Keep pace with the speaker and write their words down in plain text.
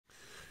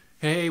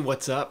Hey,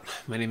 what's up?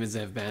 My name is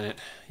Zev Bannett.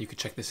 You could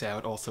check this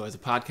out also as a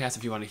podcast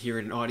if you want to hear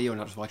it in audio and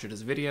not just watch it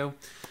as a video.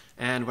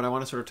 And what I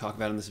want to sort of talk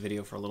about in this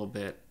video for a little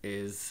bit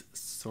is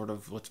sort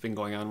of what's been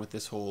going on with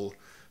this whole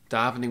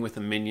davening with a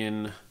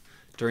minyan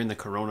during the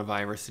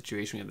coronavirus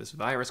situation. We have this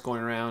virus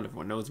going around.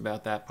 Everyone knows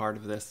about that part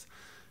of this.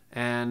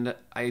 And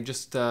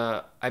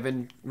I've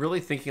been really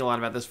thinking a lot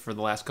about this for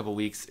the last couple of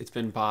weeks. It's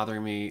been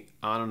bothering me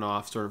on and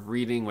off, sort of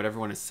reading what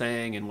everyone is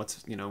saying and what's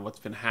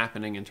been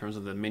happening in terms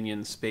of the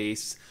minyan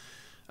space.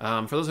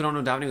 For those who don't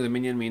know, davening with a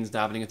minyan means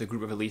davening with a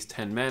group of at least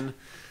 10 men.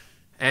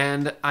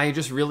 And I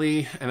just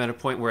really am at a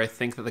point where I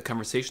think that the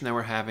conversation that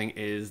we're having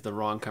is the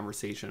wrong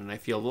conversation. And I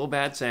feel a little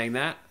bad saying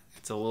that.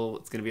 It's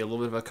going to be a little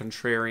bit of a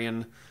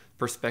contrarian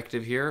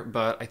perspective here,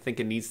 but I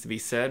think it needs to be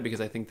said because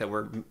I think that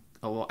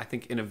I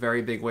think in a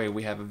very big way,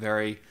 we have a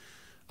very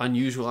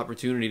unusual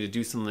opportunity to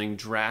do something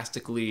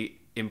drastically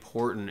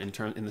important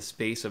in the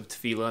space of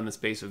tefillah, in the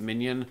space of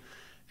minyan.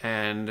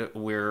 And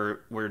we're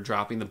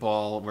dropping the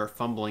ball, we're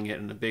fumbling it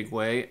in a big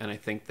way. And I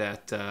think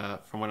that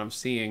from what I'm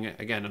seeing,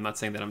 again, I'm not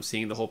saying that I'm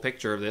seeing the whole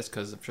picture of this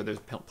because I'm sure there's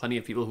plenty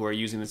of people who are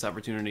using this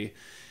opportunity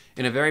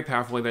in a very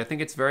powerful way, but I think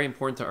it's very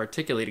important to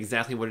articulate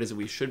exactly what it is that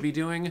we should be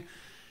doing.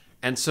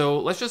 And so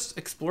let's just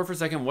explore for a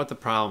second what the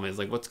problem is,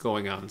 like what's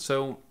going on.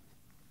 So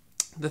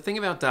the thing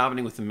about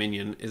davening with the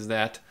minyan is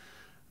that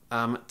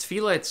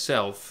tefillah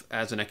itself,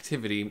 as an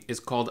activity, is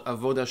called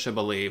avodah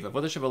shebalev.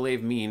 Avodah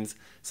shebalev means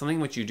something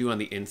which you do on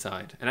the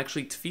inside. And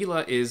actually,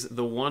 tefillah is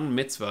the one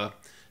mitzvah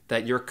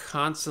that you're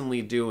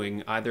constantly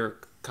doing, either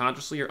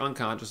consciously or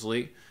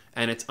unconsciously,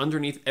 and it's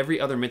underneath every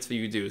other mitzvah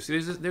you do. So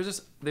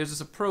there's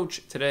this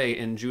approach today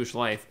in Jewish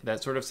life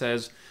that sort of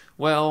says,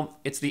 well,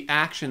 it's the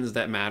actions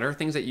that matter.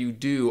 Things that you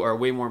do are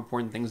way more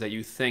important than things that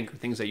you think or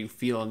things that you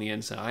feel on the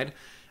inside.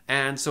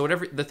 And so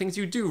the things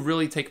you do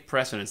really take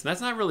precedence. And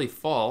that's not really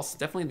false.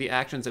 Definitely the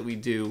actions that we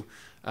do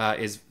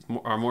that's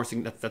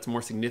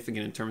more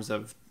significant in terms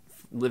of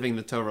living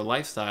the Torah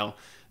lifestyle.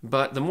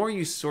 But the more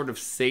you sort of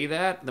say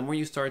that, the more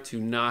you start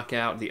to knock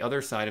out the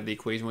other side of the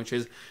equation, which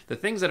is the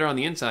things that are on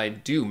the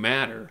inside do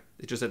matter.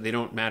 It's just that they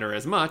don't matter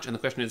as much. And the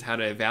question is how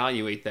to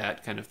evaluate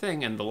that kind of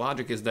thing. And the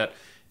logic is that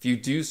if you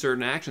do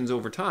certain actions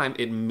over time,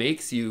 it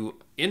makes you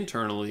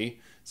internally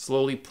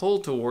slowly pull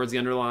towards the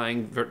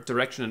underlying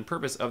direction and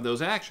purpose of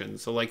those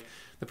actions. So like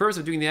the purpose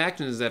of doing the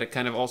action is that it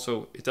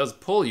does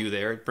pull you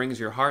there. It brings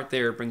your heart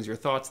there, it brings your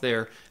thoughts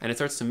there, and it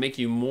starts to make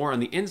you more on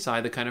the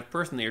inside, the kind of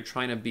person that you're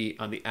trying to be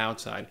on the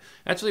outside.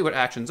 That's really what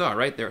actions are,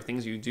 right? There are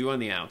things you do on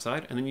the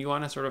outside, and then you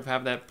want to sort of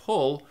have that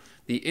pull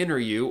the inner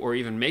you, or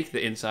even make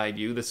the inside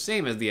you the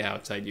same as the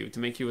outside you, to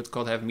make you what's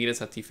called have midas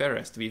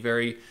hatiferes, to be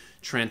very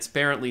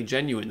transparently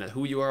genuine, that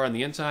who you are on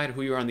the inside,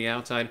 who you are on the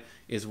outside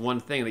is one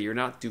thing, that you're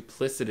not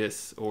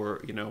duplicitous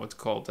or, what's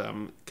called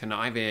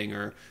conniving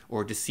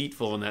or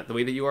deceitful, and that the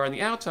way that you are on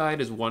the outside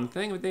is one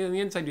thing, but on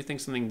the inside you think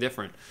something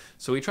different.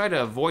 So we try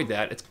to avoid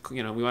that. It's,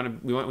 we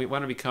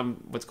want to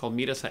become what's called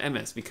midas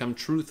ha'emes, become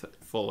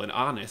truthful and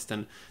honest,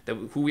 and that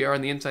who we are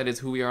on the inside is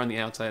who we are on the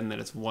outside, and that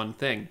it's one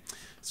thing.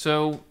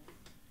 So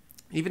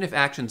even if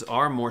actions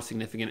are more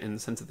significant in the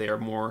sense that they are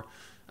more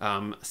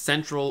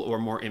central or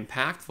more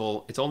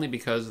impactful, it's only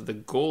because the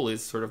goal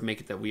is sort of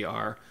make it that we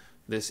are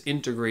this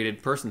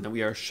integrated person, that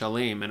we are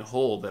shalem and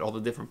whole, that all the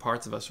different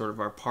parts of us sort of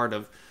are part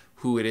of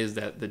who it is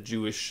that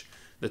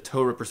the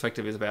Torah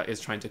perspective is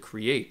trying to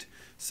create.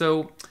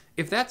 So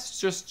if that's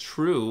just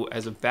true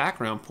as a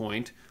background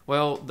point,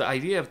 well, the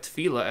idea of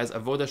tefillah as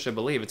avodah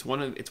shebalev,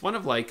 it's one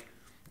of like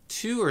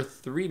 2 or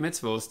 3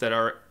 mitzvos that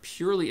are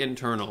purely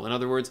internal. In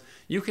other words,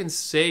 you can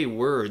say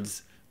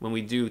words when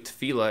we do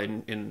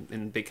tefillah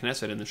in Beit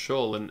Knesset, in the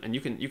shul, and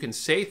you can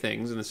say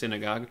things in the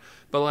synagogue,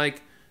 but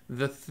like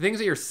the things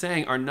that you're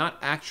saying are not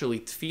actually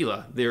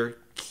tefillah. They're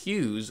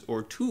cues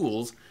or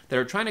tools that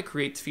are trying to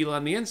create tefillah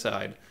on the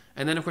inside.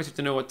 And then of course you have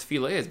to know what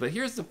tefillah is. But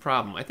here's the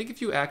problem. I think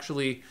if you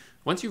actually,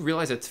 once you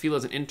realize that tefillah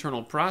is an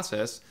internal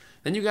process,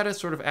 then you got to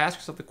sort of ask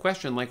yourself the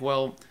question like,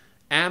 well,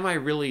 am I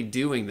really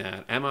doing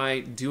that? Am I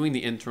doing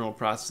the internal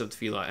process of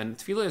tefillah? And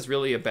tefillah is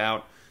really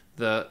about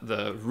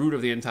the root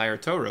of the entire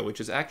Torah,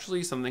 which is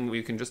actually something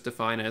we can just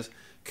define as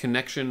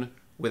connection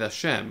with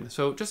Hashem.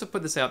 So just to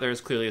put this out there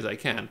as clearly as I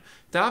can,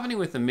 davening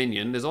with the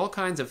minyan, there's all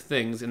kinds of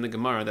things in the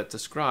Gemara that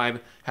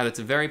describe how it's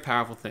a very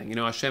powerful thing.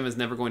 Hashem is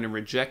never going to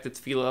reject the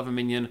tefillah of a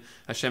minyan.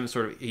 Hashem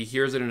he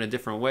hears it in a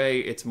different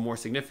way. It's more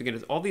significant.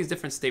 It's all these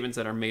different statements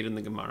that are made in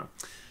the Gemara.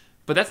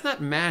 But that's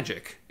not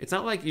magic. It's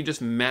not like you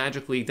just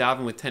magically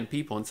daven with 10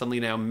 people and suddenly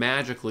now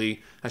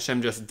magically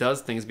Hashem just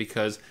does things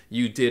because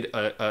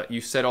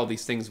you said all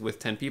these things with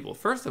 10 people.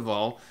 First of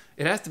all,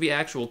 it has to be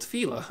actual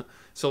tefillah.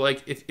 So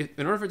like, if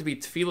in order for it to be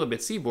tefillah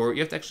b'tzibor, you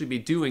have to actually be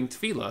doing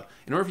tefillah.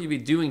 In order for you to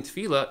be doing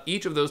tefillah,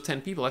 each of those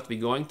 10 people have to be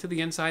going to the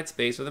inside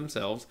space of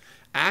themselves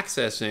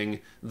accessing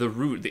the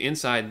root, the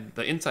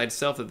inside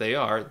self that they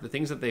are, the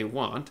things that they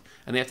want,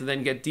 and they have to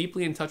then get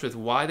deeply in touch with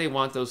why they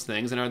want those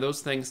things, and are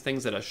those things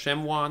that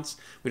Hashem wants,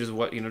 which is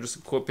what, just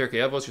to quote Pirkei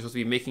Avos, you're supposed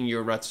to be making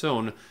your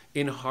ratzon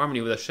in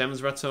harmony with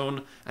Hashem's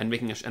ratzon, and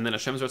then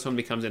Hashem's ratzon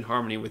becomes in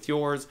harmony with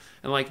yours,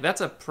 and like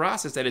that's a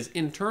process that is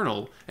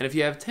internal. And if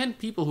you have 10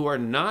 people who are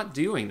not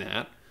doing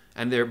that,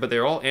 but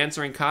they're all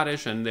answering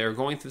Kaddish, and they're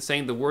going through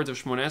saying the words of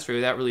Shemona Esrei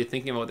without really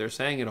thinking about what they're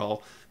saying at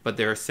all, but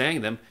they're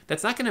saying them,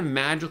 that's not going to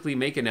magically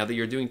make it now that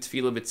you're doing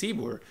Tefillah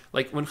B'tzibur.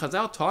 Like when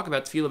Chazal talk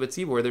about Tefillah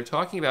B'tzibur, they're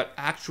talking about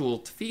actual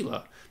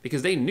Tefillah,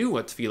 because they knew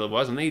what Tefillah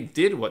was, and they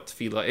did what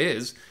Tefillah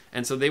is,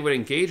 and so they would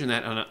engage in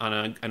that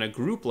on a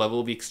group level.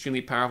 Would be an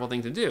extremely powerful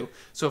thing to do.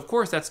 So of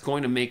course that's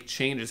going to make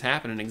changes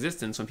happen in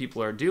existence when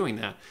people are doing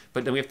that.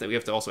 But then we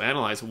have to also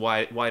analyze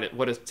what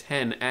does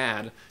 10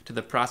 add to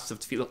the process of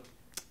Tefillah,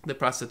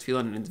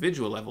 on an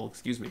individual level.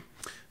 Excuse me.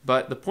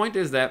 But the point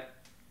is that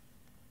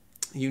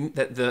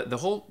the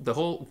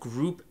whole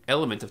group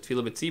element of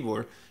Tefillah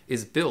B'tzibur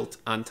is built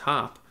on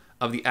top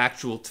of the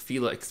actual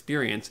Tefillah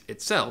experience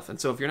itself. And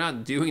so if you're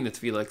not doing the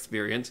Tefillah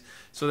experience,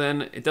 so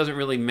then it doesn't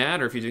really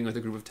matter if you're doing it with a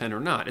group of 10 or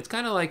not. It's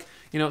kind of like,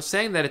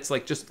 saying that it's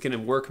like just going to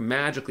work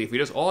magically. If we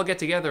just all get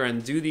together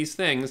and do these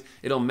things,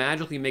 it'll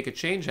magically make a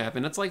change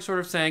happen. That's like sort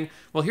of saying,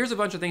 well, here's a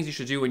bunch of things you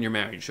should do when you're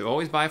married. You should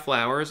always buy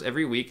flowers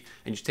every week,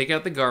 and you should take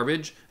out the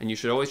garbage, and you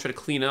should always try to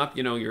clean up,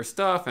 your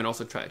stuff, and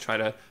also try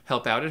to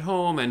help out at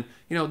home. And,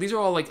 these are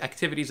all like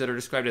activities that are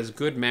described as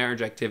good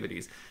marriage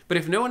activities. But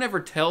if no one ever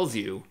tells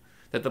you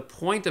that the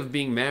point of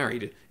being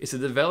married is to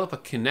develop a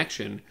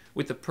connection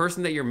with the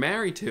person that you're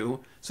married to,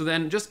 so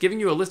then just giving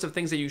you a list of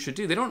things that you should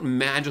do, they don't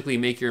magically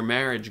make your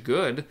marriage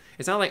good.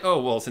 It's not like, oh,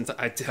 well, since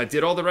I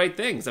did all the right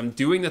things, I'm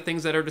doing the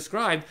things that are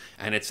described,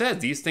 and it says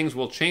these things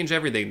will change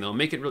everything. They'll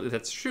make it really,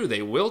 that's true,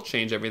 they will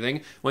change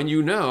everything, when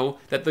you know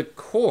that the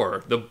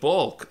core, the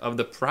bulk of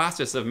the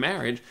process of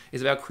marriage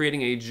is about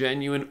creating a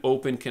genuine,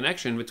 open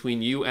connection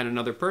between you and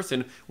another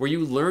person, where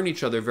you learn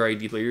each other very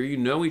deeply, or you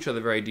know each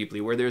other very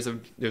deeply, where there's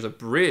a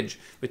bridge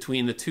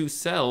between the two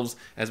selves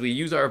as we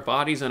use our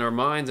bodies and our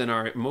minds and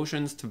our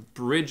emotions to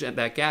bridge at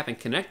that gap and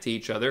connect to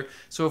each other.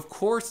 So of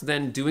course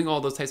then doing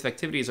all those types of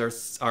activities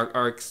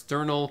are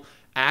external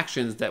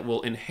actions that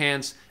will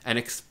enhance and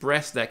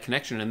express that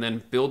connection and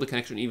then build the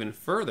connection even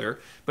further.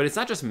 But it's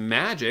not just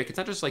magic. It's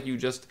not just like you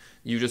just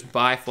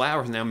buy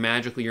flowers and now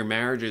magically your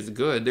marriage is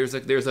good. There's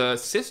a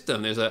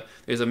system, there's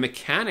a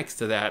mechanics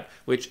to that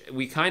which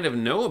we kind of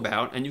know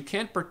about, and you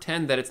can't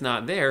pretend that it's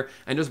not there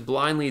and just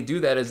blindly do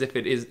that as if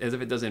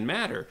it doesn't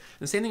matter.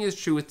 And the same thing is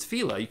true with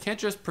Tefillah. You can't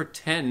just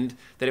pretend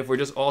that if we're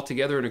just all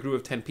together in a group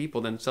of 10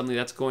 people, then suddenly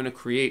that's going to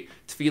create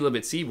Tefillah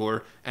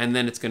B'tzibur, and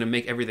then it's going to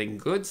make everything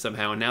good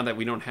somehow. And now that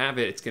we don't have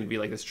it, it's going to be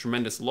like this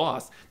tremendous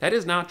loss. That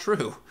is not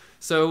true.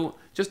 So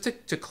just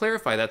to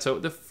clarify that, so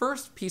the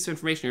first piece of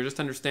information here, just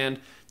to understand,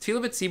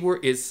 Tefillah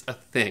B'tzibur is a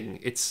thing.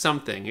 It's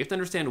something. You have to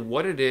understand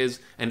what it is,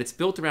 and it's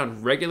built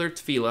around regular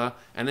Tefillah,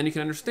 and then you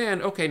can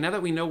understand, okay, now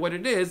that we know what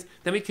it is,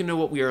 then we can know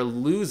what we are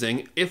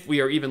losing, if we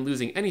are even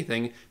losing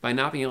anything, by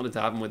not being able to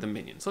daven with a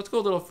minyan. So let's go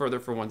a little further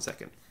for 1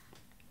 second.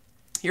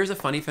 Here's a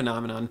funny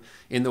phenomenon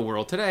in the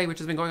world today, which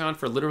has been going on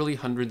for literally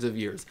hundreds of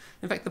years.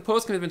 In fact, the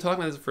poskim has been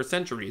talking about this for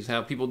centuries,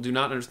 how people do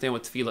not understand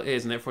what tefillah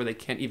is, and therefore they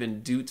can't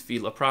even do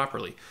tefillah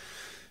properly.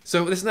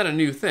 So this is not a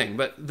new thing,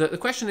 but the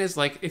question is,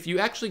 like, if you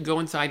actually go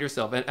inside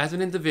yourself as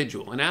an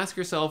individual and ask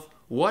yourself,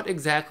 what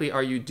exactly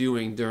are you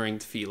doing during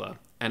tefillah?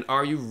 And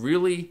are you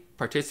really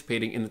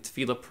participating in the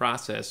tefillah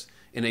process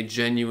in a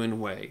genuine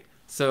way?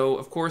 So,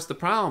 of course, the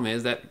problem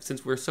is that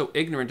since we're so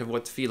ignorant of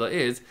what tefillah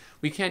is,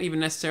 we can't even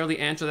necessarily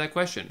answer that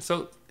question.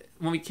 So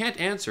when we can't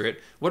answer it,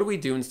 what do we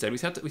do instead? We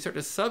start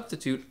to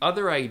substitute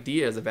other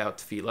ideas about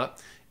tefillah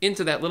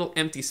into that little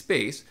empty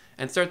space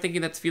and start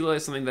thinking that tefillah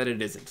is something that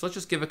it isn't. So let's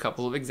just give a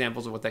couple of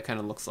examples of what that kind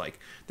of looks like.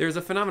 There's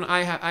a phenomenon,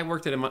 I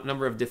worked at a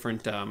number of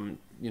different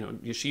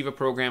yeshiva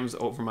programs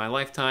over my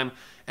lifetime,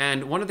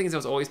 and one of the things I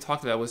was always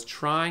talked about was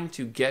trying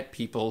to get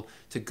people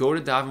to go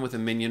to daven with a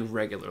minyan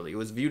regularly. It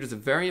was viewed as a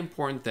very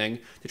important thing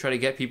to try to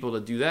get people to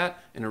do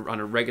that on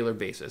a regular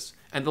basis.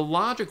 And the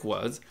logic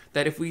was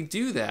that if we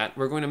do that,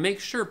 we're going to make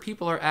sure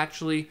people are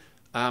actually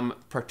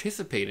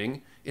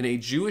participating in a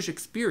Jewish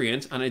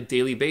experience on a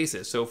daily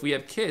basis. So if we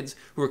have kids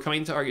who are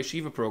coming to our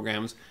yeshiva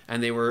programs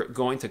and they were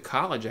going to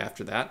college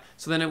after that,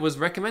 so then it was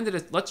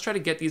recommended, let's try to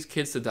get these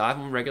kids to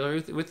daven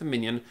regularly with the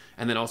minyan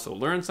and then also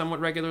learn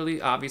somewhat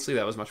regularly. Obviously,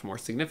 that was much more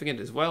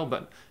significant as well,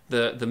 but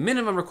the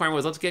minimum requirement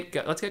was let's get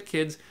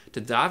kids to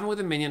daven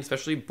with a minyan,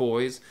 especially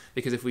boys,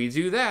 because if we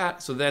do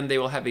that, so then they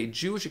will have a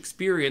Jewish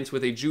experience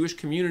with a Jewish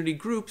community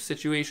group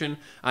situation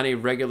on a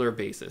regular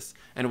basis.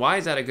 And why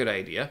is that a good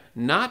idea?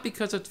 Not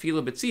because of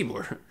Tefillah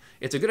B'tzibur.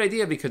 It's a good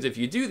idea because if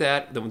you do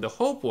that, the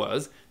hope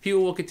was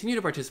people will continue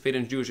to participate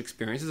in Jewish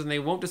experiences and they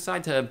won't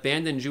decide to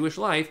abandon Jewish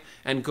life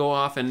and go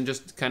off and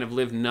just kind of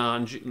live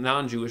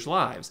non-Jewish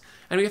lives.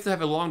 And we have to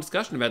have a long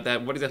discussion about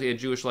that, what exactly a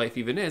Jewish life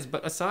even is.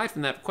 But aside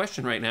from that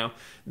question right now,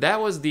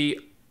 that was the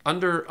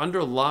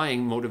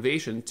underlying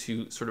motivation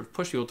to sort of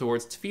push people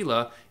towards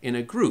tefillah in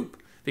a group.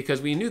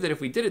 because we knew that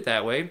if we did it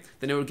that way,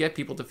 then it would get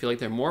people to feel like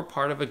they're more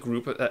part of a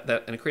group, and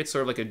it creates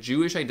sort of like a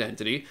Jewish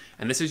identity,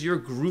 and this is your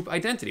group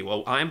identity.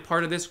 Well, I'm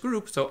part of this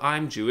group, so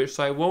I'm Jewish,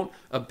 so I won't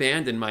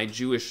abandon my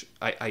Jewish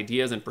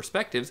ideas and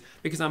perspectives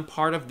because I'm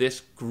part of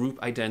this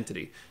group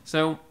identity.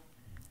 So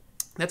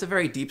that's a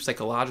very deep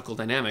psychological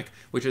dynamic,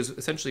 which is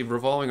essentially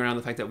revolving around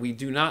the fact that we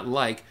do not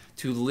like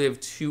to live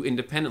too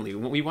independently.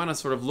 We want to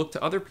sort of look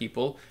to other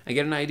people and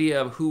get an idea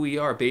of who we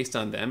are based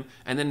on them,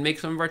 and then make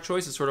some of our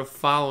choices sort of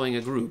following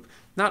a group.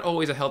 Not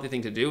always a healthy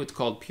thing to do. It's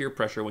called peer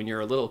pressure when you're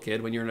a little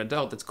kid. When you're an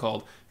adult, it's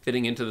called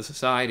fitting into the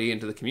society,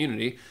 into the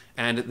community.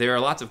 And there are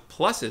lots of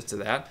pluses to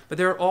that, but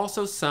there are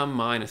also some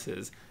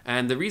minuses.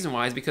 And the reason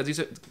why is because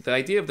the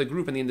idea of the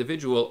group and the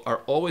individual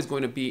are always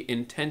going to be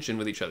in tension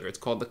with each other. It's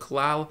called the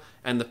klal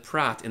and the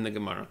prat in the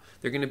Gemara.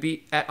 They're going to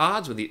be at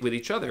odds with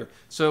each other.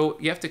 So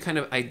you have to kind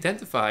of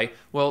identify,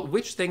 well,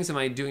 which things am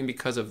I doing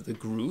because of the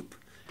group?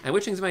 And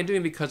which things am I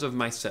doing because of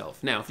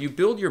myself? Now, if you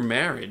build your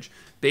marriage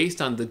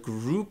based on the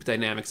group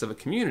dynamics of a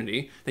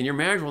community, then your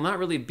marriage will not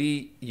really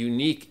be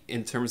unique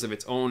in terms of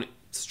its own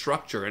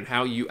structure and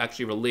how you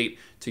actually relate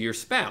to your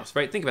spouse,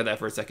 right? Think about that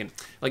for a second.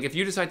 Like if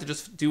you decide to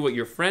just do what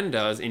your friend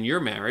does in your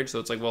marriage, so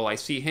it's like, well, I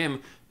see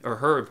him or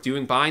her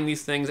buying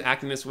these things,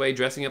 acting this way,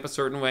 dressing up a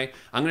certain way,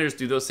 I'm going to just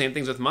do those same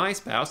things with my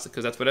spouse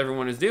because that's what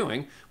everyone is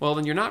doing. Well,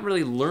 then you're not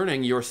really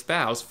learning your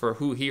spouse for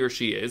who he or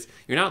she is.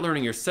 You're not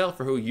learning yourself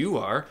for who you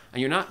are, and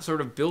you're not sort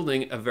of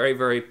building a very,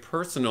 very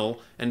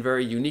personal and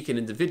very unique and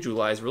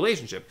individualized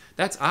relationship.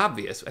 That's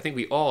obvious. I think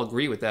we all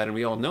agree with that, and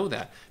we all know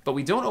that. But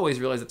we don't always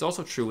realize it's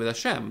also true with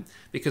Hashem,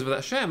 because with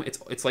Hashem,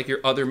 it's like your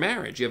other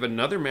marriage. You have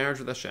another marriage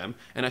with Hashem,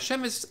 and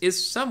Hashem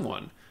is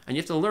someone. And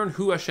you have to learn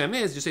who Hashem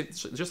is,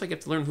 just like you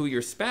have to learn who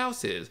your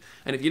spouse is.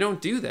 And if you don't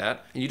do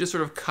that, and you just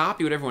sort of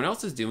copy what everyone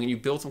else is doing, and you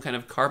build some kind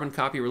of carbon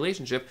copy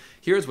relationship,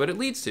 here's what it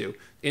leads to.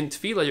 In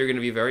Tefillah, you're going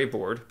to be very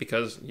bored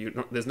because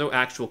there's no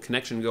actual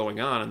connection going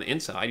on the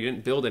inside. You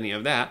didn't build any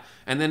of that.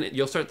 And then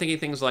you'll start thinking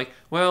things like,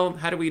 well,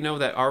 how do we know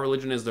that our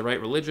religion is the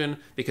right religion?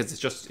 Because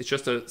it's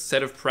just a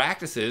set of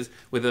practices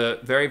with a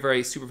very,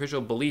 very superficial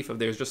belief of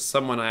there's just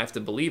someone I have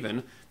to believe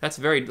in.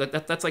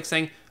 That's like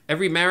saying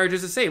every marriage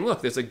is the same.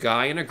 Look, there's a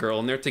guy and a girl,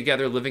 and they're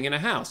together living in a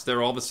house.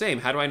 They're all the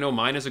same. How do I know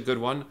mine is a good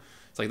one?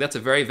 It's like, that's a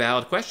very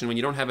valid question when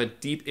you don't have a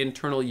deep,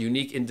 internal,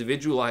 unique,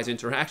 individualized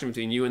interaction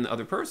between you and the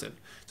other person.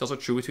 It's also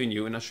true between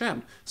you and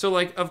Hashem. So,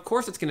 like, of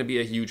course it's going to be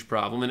a huge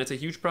problem, and it's a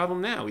huge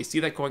problem now. We see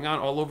that going on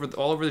all over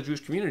the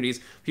Jewish communities.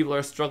 People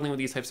are struggling with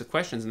these types of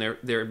questions, and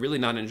they're really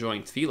not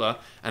enjoying Tefillah,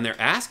 and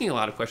they're asking a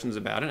lot of questions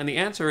about it, and the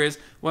answer is,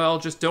 well,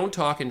 just don't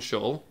talk in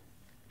shul,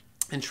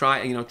 and try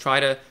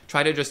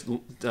to just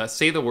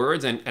say the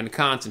words and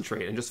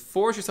concentrate, and just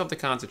force yourself to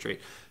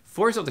concentrate.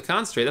 Force yourself to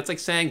concentrate. That's like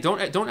saying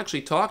don't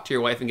actually talk to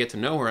your wife and get to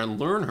know her and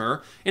learn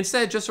her.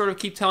 Instead, just sort of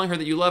keep telling her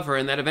that you love her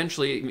and that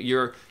eventually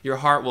your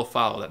heart will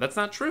follow that. That's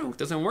not true. It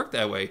doesn't work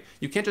that way.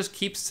 You can't just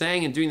keep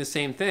saying and doing the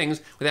same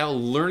things without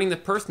learning the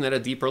person at a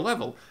deeper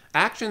level.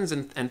 Actions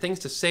and things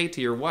to say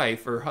to your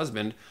wife or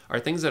husband are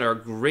things that are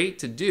great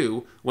to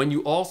do when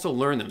you also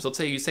learn them. So let's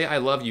say you say I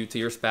love you to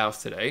your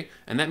spouse today,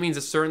 and that means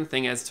a certain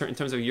thing in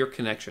terms of your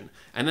connection.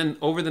 And then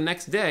over the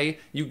next day,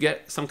 you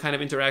get some kind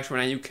of interaction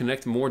where you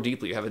connect more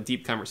deeply. You have a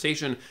deep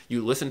conversation,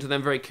 you listen to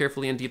them very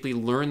carefully and deeply,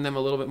 learn them a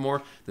little bit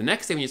more. The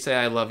next day when you say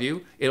I love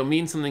you, it'll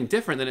mean something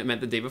different than it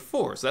meant the day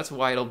before. So that's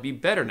why it'll be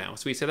better now.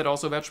 So we say that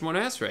also about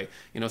Shemona Esrei.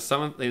 In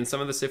some of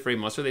the Sifrei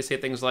Musar, they say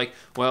things like,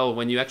 well,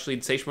 when you actually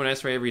say Shemona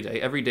Esrei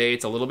every day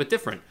it's a little bit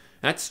different.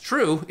 That's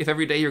true if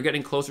every day you're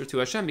getting closer to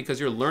Hashem because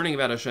you're learning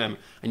about Hashem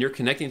and you're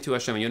connecting to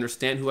Hashem and you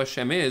understand who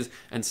Hashem is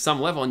at some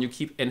level and you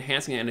keep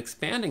enhancing it and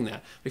expanding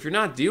that. But if you're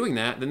not doing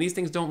that, then these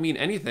things don't mean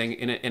anything,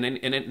 and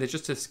it's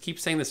just to keep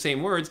saying the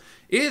same words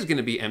is going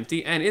to be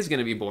empty and is going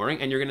to be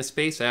boring, and you're going to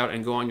space out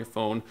and go on your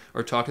phone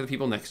or talk to the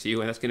people next to you,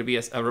 and that's going to be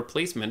a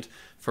replacement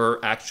for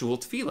actual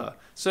tefillah.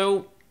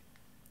 So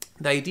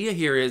the idea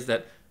here is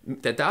that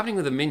davening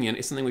with a minyan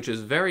is something which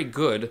is very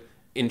good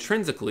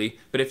intrinsically,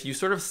 but if you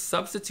sort of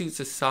substitute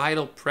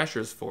societal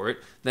pressures for it,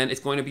 then it's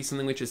going to be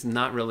something which is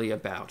not really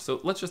about. So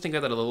let's just think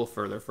about that a little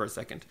further for a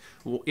second.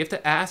 You have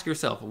to ask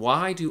yourself,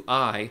 why do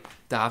I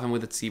daven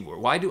with a tzibur?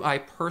 Why do I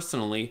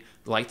personally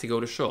like to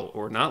go to shul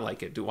or not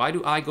like it? Why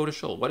do I go to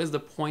shul? What is the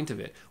point of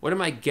it? What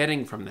am I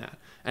getting from that?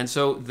 And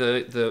so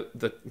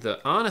the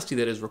honesty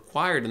that is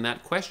required in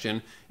that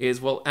question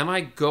is, well, am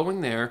I going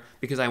there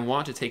because I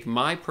want to take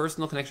my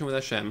personal connection with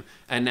Hashem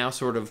and now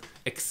sort of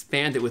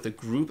expand it with a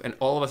group, and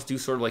all of us do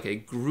sort of like a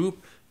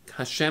group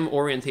Hashem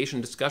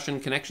orientation discussion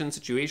connection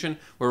situation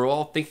where we're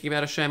all thinking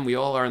about Hashem, we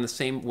all are in the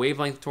same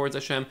wavelength towards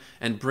Hashem,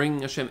 and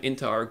bringing Hashem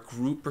into our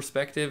group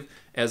perspective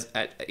as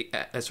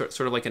sort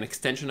of like an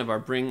extension of our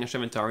bringing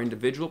Hashem into our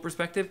individual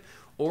perspective?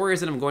 Or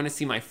is it I'm going to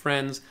see my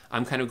friends,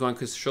 I'm kind of going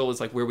because shul is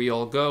like where we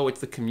all go,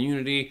 it's the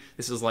community,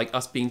 this is like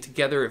us being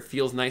together, it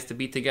feels nice to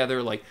be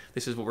together, like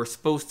this is what we're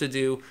supposed to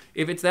do.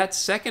 If it's that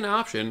second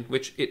option,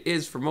 which it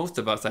is for most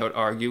of us, I would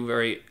argue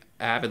very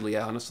avidly,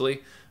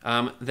 honestly,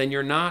 then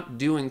you're not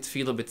doing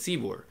tefillah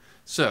b'tzibur.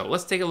 So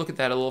let's take a look at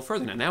that a little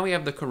further now. Now we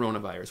have the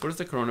coronavirus. What does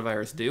the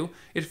coronavirus do?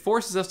 It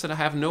forces us to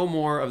have no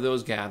more of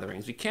those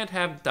gatherings. We can't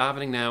have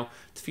davening now,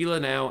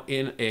 tefillah now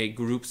in a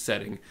group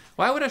setting.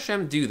 Why would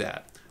Hashem do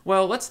that?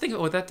 Well, let's think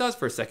about what that does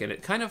for a second.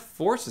 It kind of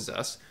forces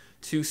us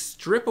to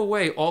strip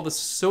away all the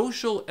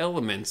social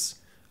elements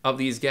of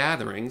these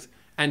gatherings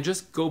and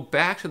just go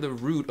back to the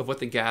root of what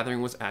the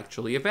gathering was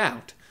actually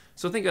about.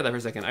 So think about that for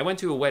a second. I went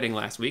to a wedding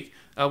last week,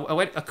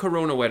 a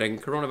corona wedding,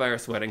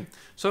 coronavirus wedding.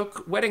 So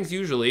weddings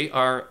usually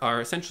are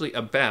essentially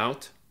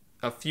about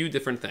a few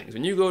different things.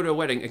 When you go to a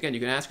wedding, again, you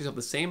can ask yourself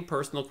the same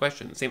personal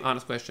question, the same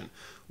honest question.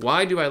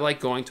 Why do I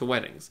like going to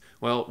weddings?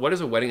 Well, what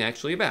is a wedding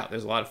actually about?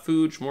 There's a lot of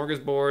food,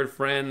 smorgasbord,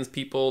 friends,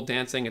 people,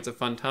 dancing. It's a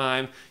fun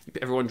time.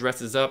 Everyone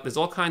dresses up. There's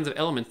all kinds of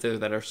elements there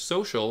that are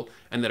social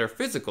and that are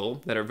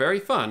physical, that are very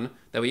fun,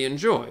 that we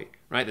enjoy,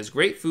 right? There's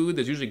great food.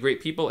 There's usually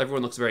great people.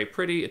 Everyone looks very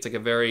pretty. It's like a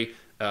very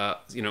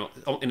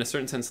in a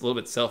certain sense, a little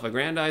bit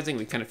self-aggrandizing.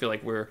 We kind of feel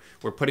like we're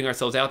putting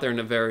ourselves out there in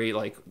a very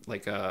like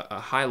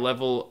a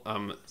high-level,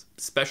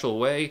 special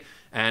way.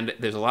 And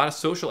there's a lot of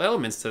social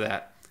elements to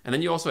that. And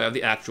then you also have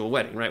the actual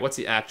wedding, right? What's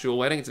the actual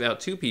wedding? It's about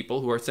two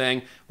people who are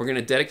saying we're going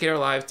to dedicate our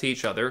lives to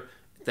each other,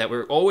 that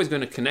we're always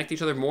going to connect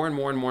each other more and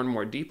more and more and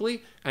more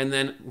deeply, and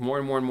then more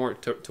and more and more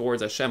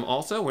towards Hashem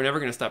also. We're never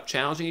going to stop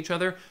challenging each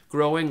other,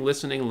 growing,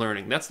 listening,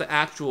 learning. That's the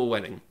actual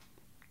wedding.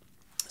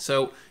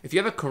 So if you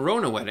have a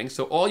corona wedding,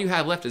 so all you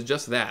have left is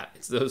just that.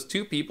 It's those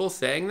two people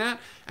saying that,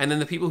 and then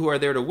the people who are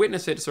there to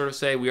witness it sort of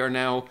say, we are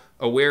now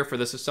aware for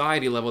the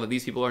society level that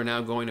these people are now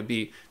going to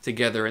be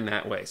together in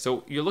that way.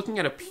 So you're looking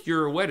at a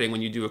pure wedding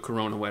when you do a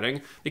corona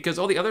wedding, because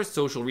all the other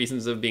social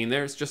reasons of being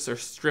there is just are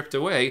stripped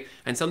away,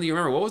 and suddenly you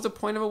remember, what was the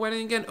point of a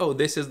wedding again? Oh,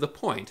 this is the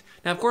point.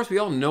 Now, of course, we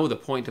all know the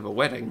point of a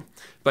wedding,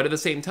 but at the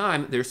same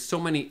time, there's so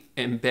many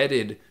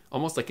embedded,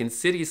 almost like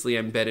insidiously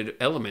embedded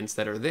elements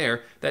that are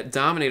there that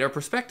dominate our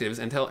perspectives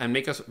and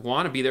make us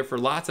want to be there for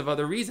lots of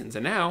other reasons.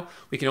 And now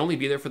we can only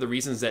be there for the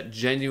reasons that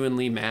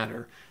genuinely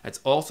matter. That's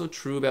also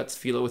true about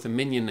tefillah with a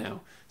minyan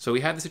now. So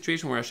we have the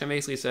situation where Hashem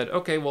basically said,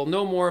 okay, well,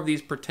 no more of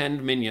these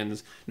pretend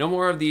minyans, no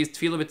more of these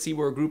tefillah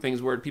b'tzibur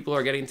groupings where people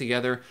are getting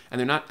together and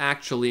they're not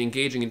actually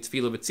engaging in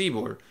tefillah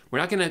b'tzibur. We're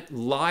not going to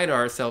lie to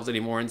ourselves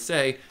anymore and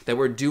say that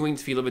we're doing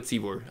tefillah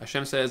b'tzibur.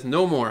 Hashem says,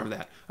 no more of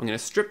that. I'm going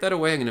to strip that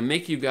away. I'm going to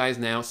make you guys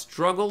now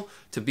struggle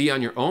to be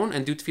on your own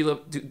and do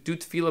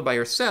tefillah by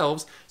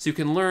yourselves so you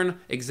can learn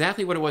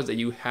exactly what it was that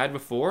you had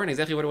before and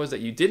exactly what it was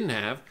that you didn't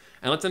have.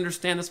 And let's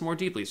understand this more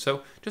deeply.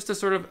 So just to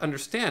sort of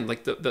understand,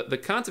 like the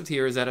concept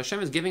here is that Hashem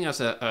is giving us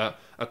a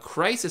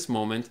crisis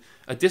moment,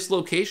 a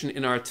dislocation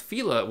in our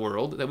tefillah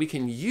world that we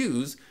can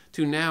use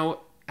to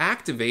now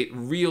activate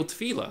real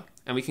tefillah.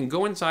 And we can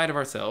go inside of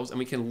ourselves and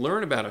we can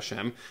learn about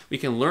Hashem. We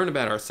can learn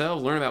about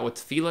ourselves, learn about what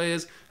tefillah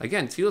is.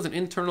 Again, tefillah is an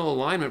internal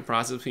alignment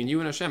process between you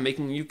and Hashem,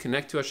 making you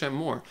connect to Hashem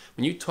more.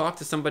 When you talk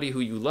to somebody who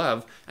you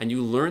love and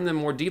you learn them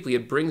more deeply,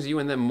 it brings you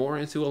and them more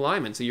into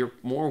alignment. So you're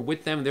more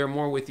with them, they're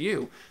more with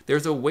you.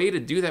 There's a way to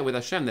do that with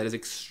Hashem that is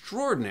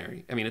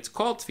extraordinary. I mean, it's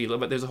called tefillah,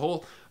 but there's a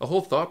whole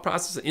thought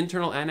process,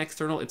 internal and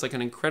external. It's like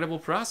an incredible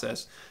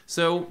process.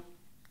 So,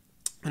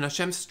 and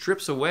Hashem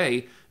strips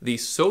away the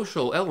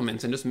social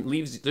elements and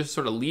just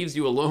sort of leaves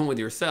you alone with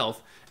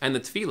yourself and the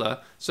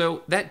tefillah.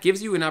 So that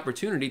gives you an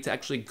opportunity to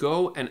actually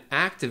go and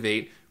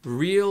activate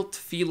real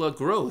tefillah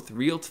growth,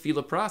 real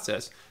tefillah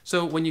process.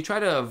 So when you try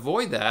to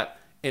avoid that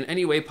in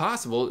any way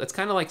possible, it's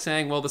kind of like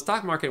saying, well, the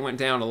stock market went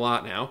down a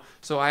lot now,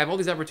 so I have all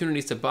these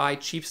opportunities to buy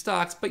cheap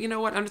stocks, but you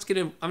know what? I'm just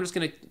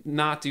gonna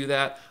not do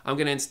that. I'm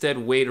gonna instead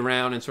wait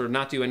around and sort of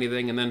not do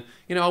anything, and then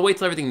I'll wait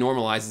till everything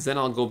normalizes, then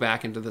I'll go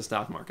back into the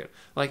stock market.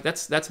 Like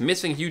that's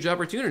missing huge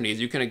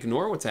opportunities. You can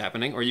ignore what's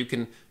happening, or you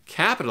can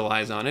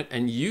capitalize on it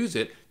and use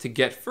it to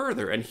get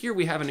further. And here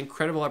we have an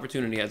incredible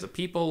opportunity as a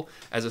people,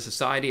 as a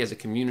society, as a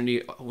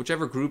community,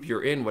 whichever group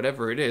you're in,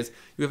 whatever it is,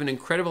 you have an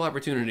incredible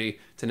opportunity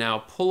to now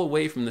pull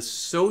away from the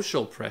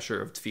social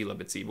pressure of tefillah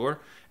b'tzibur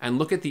and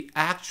look at the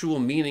actual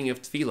meaning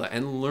of tefillah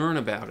and learn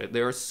about it.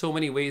 There are so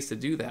many ways to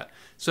do that.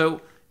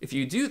 So if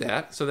you do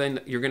that, so then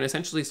you're going to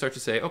essentially start to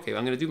say, okay,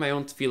 I'm going to do my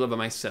own tefillah by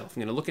myself.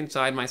 I'm going to look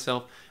inside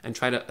myself and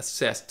try to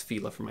assess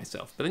tefillah for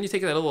myself. But then you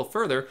take that a little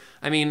further.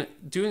 I mean,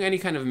 doing any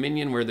kind of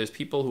minyan where there's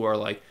people who are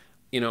like,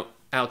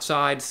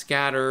 outside,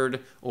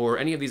 scattered, or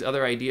any of these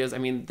other ideas, I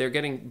mean, they're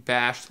getting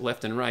bashed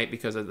left and right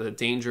because of the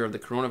danger of the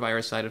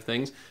coronavirus side of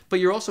things, but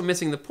you're also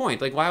missing the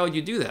point. Like, why would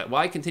you do that?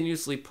 Why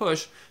continuously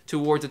push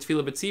towards a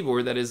tefillah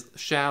b'tzibur that is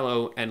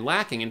shallow and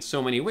lacking in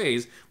so many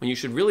ways when you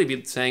should really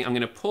be saying, I'm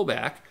going to pull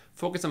back,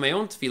 focus on my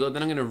own tefillah,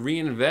 then I'm going to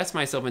reinvest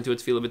myself into a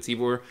tefillah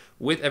b'tzibur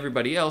with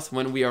everybody else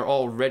when we are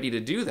all ready to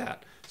do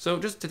that. So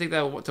just to take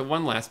that to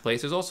one last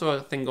place, there's also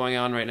a thing going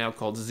on right now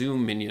called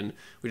Zoom Minyan,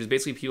 which is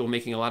basically people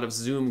making a lot of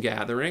Zoom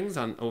gatherings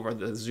over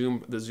the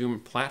Zoom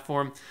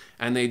platform,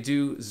 and they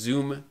do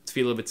Zoom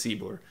tefillah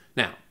b'tzibur.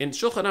 Now, in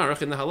Shulchan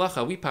Aruch, in the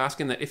halacha, we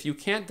paskin that if you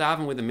can't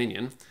daven with a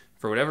minyan,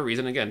 for whatever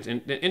reason, again,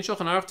 in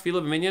Shulchan Aruch,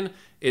 Tefillah b'Minyan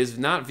is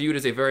not viewed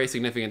as a very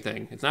significant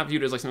thing. It's not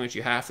viewed as like something that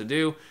you have to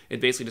do. It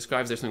basically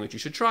describes there's something that you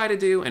should try to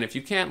do, and if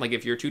you can't, like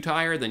if you're too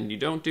tired, then you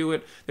don't do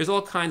it. There's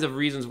all kinds of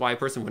reasons why a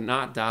person would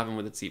not daven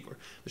with a tzibur.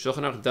 The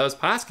Shulchan Aruch does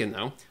paskin,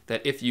 though,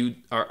 that if you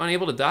are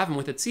unable to daven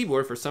with a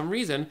tzibur for some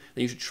reason,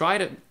 then you should try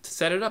to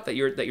set it up that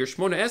your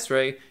Shmona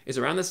Esrei is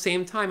around the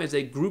same time as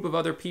a group of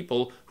other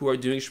people who are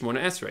doing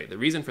Shmona Esrei. The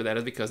reason for that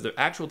is because the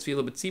actual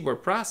Tefillah b'tzibur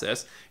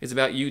process is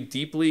about you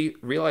deeply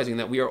realizing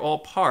that we are all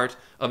part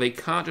of a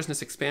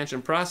consciousness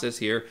expansion process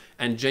here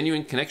and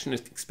genuine connection and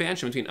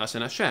expansion between us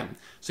and Hashem.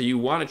 So you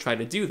want to try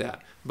to do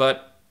that.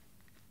 But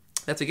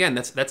that's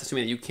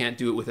assuming that you can't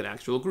do it with an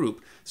actual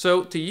group.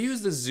 So to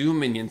use the Zoom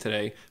Minyan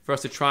today for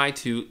us to try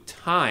to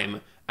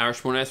time our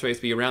Shmona Esrei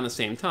to be around the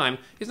same time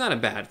is not a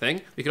bad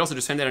thing. We could also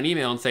just send out an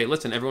email and say,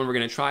 listen, everyone, we're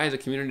going to try as a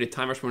community to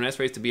time our Shmona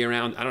Esrei to be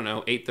around,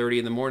 8:30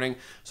 in the morning.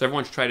 So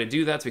everyone should try to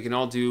do that so we can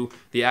all do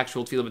the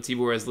actual Tefillah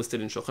b'tzibur as listed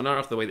in Shulchan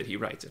Aruch the way that he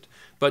writes it.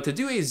 But to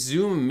do a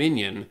Zoom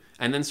Minyan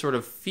and then sort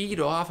of feed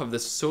off of the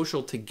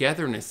social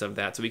togetherness of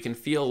that so we can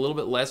feel a little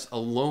bit less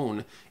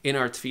alone in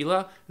our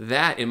Tefillah,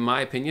 that, in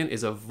my opinion,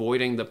 is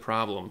avoiding the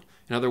problem.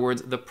 In other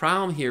words, the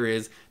problem here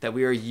is that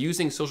we are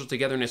using social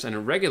togetherness in a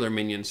regular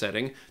minyan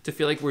setting to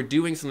feel like we're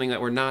doing something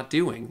that we're not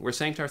doing. We're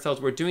saying to ourselves,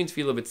 we're doing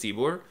Tefillah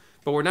b'tzibur,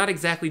 but we're not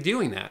exactly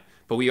doing that.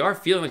 But we are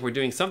feeling like we're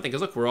doing something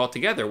because look, we're all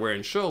together. We're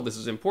in shul. This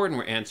is important.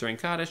 We're answering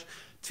Kaddish.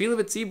 Tefillah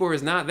b'tzibur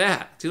is not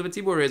that. Tefillah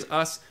b'tzibur is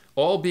us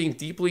all being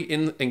deeply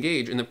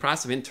engaged in the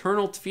process of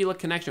internal tefillah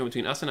connection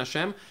between us and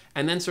Hashem,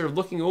 and then sort of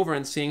looking over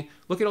and seeing,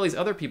 look at all these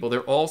other people.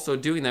 They're also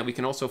doing that. We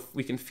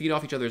can feed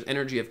off each other's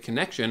energy of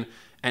connection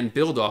and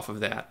build off of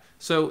that.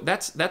 So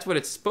that's what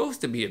it's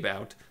supposed to be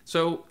about.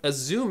 So a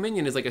Zoom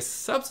minyan is like a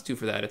substitute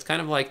for that. It's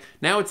kind of like,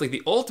 now it's like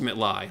the ultimate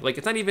lie. Like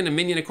it's not even a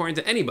minyan according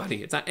to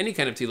anybody. It's not any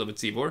kind of Tefillah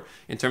b'tzibur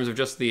in terms of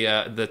just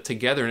the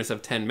togetherness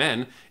of 10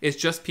 men. It's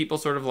just people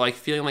sort of like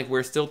feeling like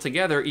we're still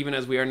together even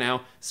as we are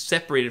now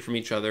separated from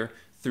each other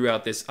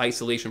throughout this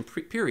isolation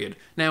period.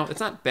 Now,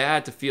 it's not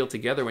bad to feel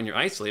together when you're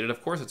isolated.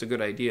 Of course, it's a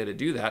good idea to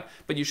do that,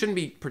 but you shouldn't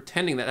be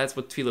pretending that that's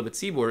what Tefillah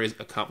b'tzibur is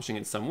accomplishing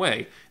in some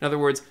way. In other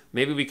words,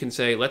 maybe we can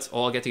say, let's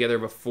all get together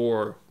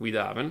before we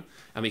daven,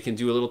 and we can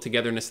do a little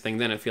togetherness thing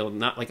then and feel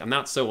not like I'm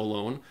not so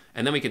alone,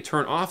 and then we can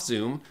turn off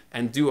Zoom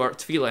and do our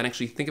Tefillah and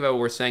actually think about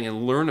what we're saying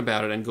and learn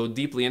about it and go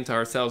deeply into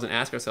ourselves and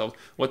ask ourselves,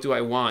 what do I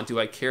want? Do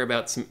I care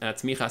about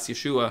Tzmichas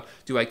Yeshua?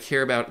 Do I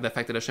care about the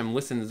fact that Hashem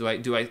listens? Do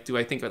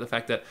I think about the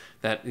fact that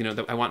that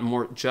I want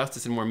more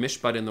justice and more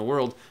mishpat in the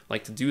world,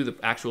 like to do the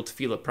actual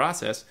tefillah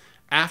process,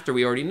 after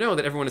we already know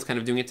that everyone is kind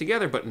of doing it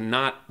together, but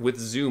not with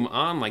Zoom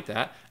on like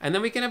that. And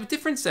then we can have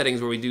different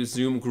settings where we do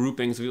Zoom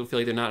groupings, so people feel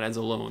like they're not as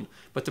alone.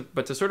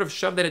 But to sort of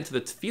shove that into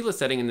the tefillah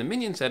setting and the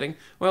minyan setting,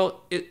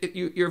 well,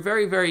 you're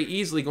very, very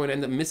easily going to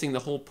end up missing the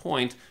whole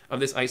point of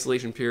this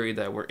isolation period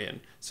that we're in.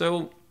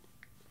 So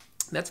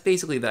that's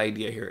basically the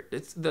idea here.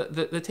 It's the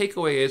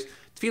takeaway is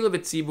Tefillah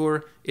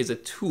b'tzibur is a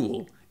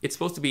tool. It's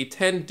supposed to be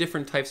 10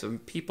 different types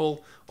of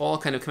people, all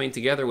kind of coming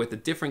together with the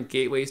different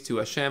gateways to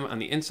Hashem on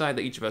the inside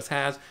that each of us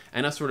has,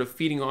 and us sort of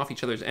feeding off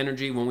each other's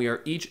energy when we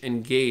are each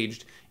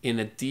engaged in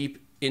a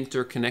deep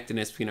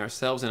interconnectedness between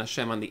ourselves and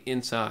Hashem on the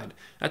inside.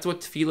 That's what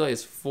tefillah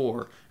is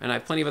for. And I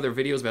have plenty of other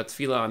videos about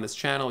tefillah on this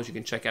channel, which you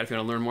can check out if you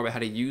want to learn more about how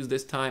to use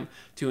this time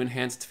to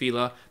enhance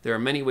tefillah. There are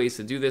many ways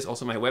to do this.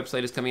 Also, my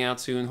website is coming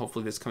out soon,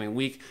 hopefully this coming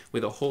week,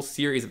 with a whole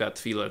series about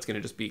tefillah. It's going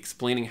to just be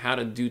explaining how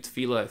to do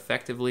tefillah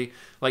effectively.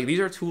 Like,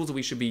 these are tools that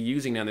we should be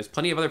using now. There's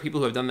plenty of other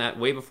people who have done that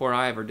way before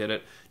I ever did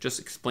it, just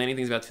explaining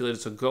things about tefillah.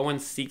 So go and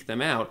seek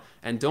them out,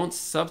 and don't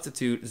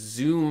substitute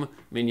Zoom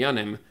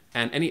minyanim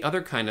and any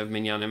other kind of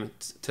minyanim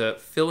to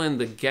fill in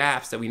the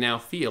gaps that we now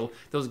feel.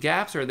 Those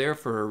gaps are there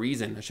for a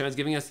reason. Hashem is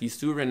giving us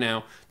Yisurin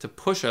now to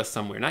push us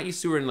somewhere. Not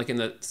Yisurin like in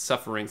the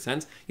suffering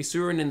sense.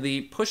 Yisurin in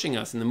the pushing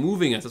us, in the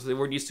moving us. That's what the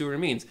word Yisurin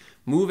means.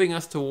 Moving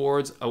us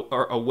towards,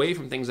 or away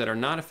from things that are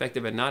not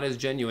effective and not as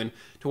genuine,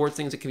 towards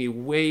things that can be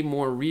way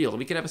more real.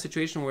 We could have a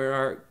situation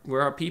where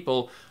our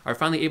people are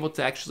finally able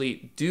to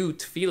actually do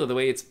tefillah the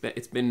way it's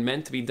been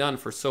meant to be done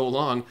for so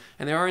long,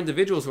 and there are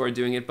individuals who are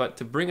doing it, but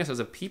to bring us as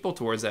a people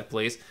towards that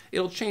place,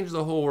 it'll change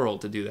the whole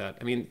world to do that.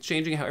 I mean,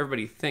 changing how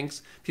everybody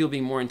thinks, people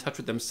being more in touch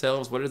with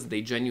themselves, what it is that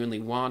they genuinely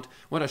want,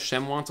 what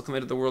Hashem wants will come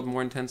into the world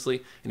more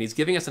intensely, and He's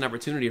giving us an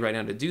opportunity right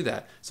now to do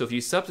that. So if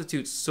you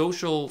substitute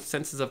social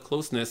senses of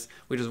closeness,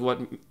 which is what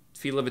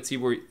Tefillah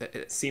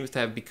b'tzibur seems to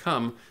have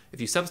become,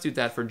 if you substitute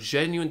that for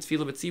genuine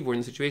Tefillah b'tzibur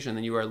in the situation,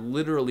 then you are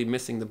literally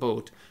missing the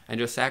boat and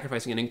just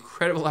sacrificing an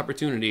incredible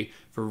opportunity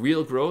for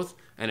real growth.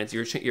 And it's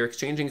you're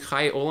exchanging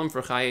Chai Olam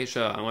for Chai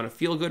Esha. I want to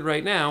feel good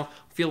right now,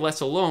 feel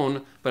less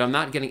alone, but I'm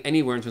not getting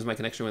anywhere in terms of my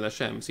connection with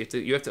Hashem. So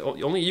you have to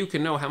only you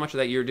can know how much of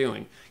that you're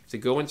doing. You have to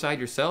go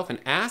inside yourself and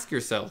ask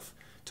yourself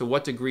to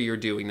what degree you're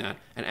doing that,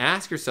 and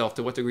ask yourself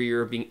to what degree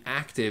you're being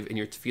active in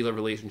your tefillah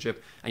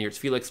relationship and your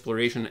tefillah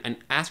exploration, and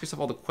ask yourself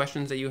all the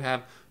questions that you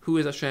have, who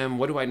is Hashem?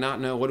 What do I not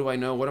know? What do I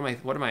know? What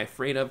am I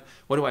afraid of?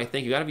 What do I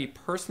think? You got to be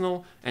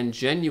personal and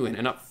genuine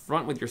and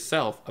upfront with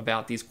yourself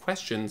about these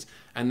questions,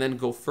 and then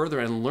go further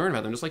and learn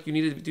about them. Just like you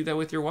need to do that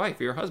with your wife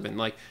or your husband.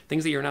 Like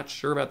things that you're not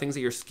sure about, things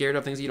that you're scared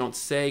of, things that you don't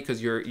say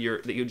because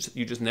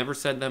you just never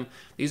said them.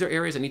 These are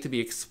areas that need to be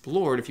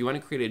explored if you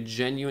want to create a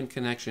genuine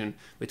connection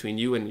between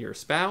you and your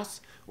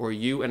spouse, or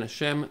you and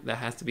Hashem. That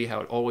has to be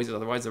how it always is.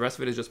 Otherwise, the rest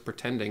of it is just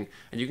pretending.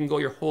 And you can go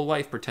your whole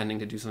life pretending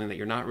to do something that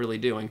you're not really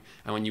doing.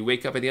 And when you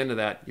wake up at the end of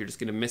that, you're just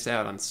going to miss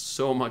out on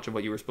so much of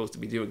what you were supposed to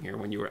be doing here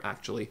when you were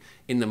actually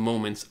in the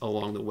moments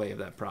along the way of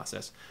that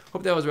process.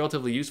 Hope that was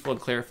relatively useful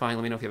and clarifying.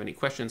 Let me know if you have any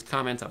questions,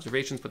 comments,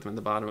 observations. Put them in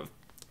the bottom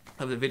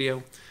of the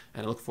video.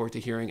 And I look forward to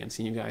hearing and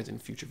seeing you guys in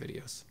future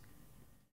videos.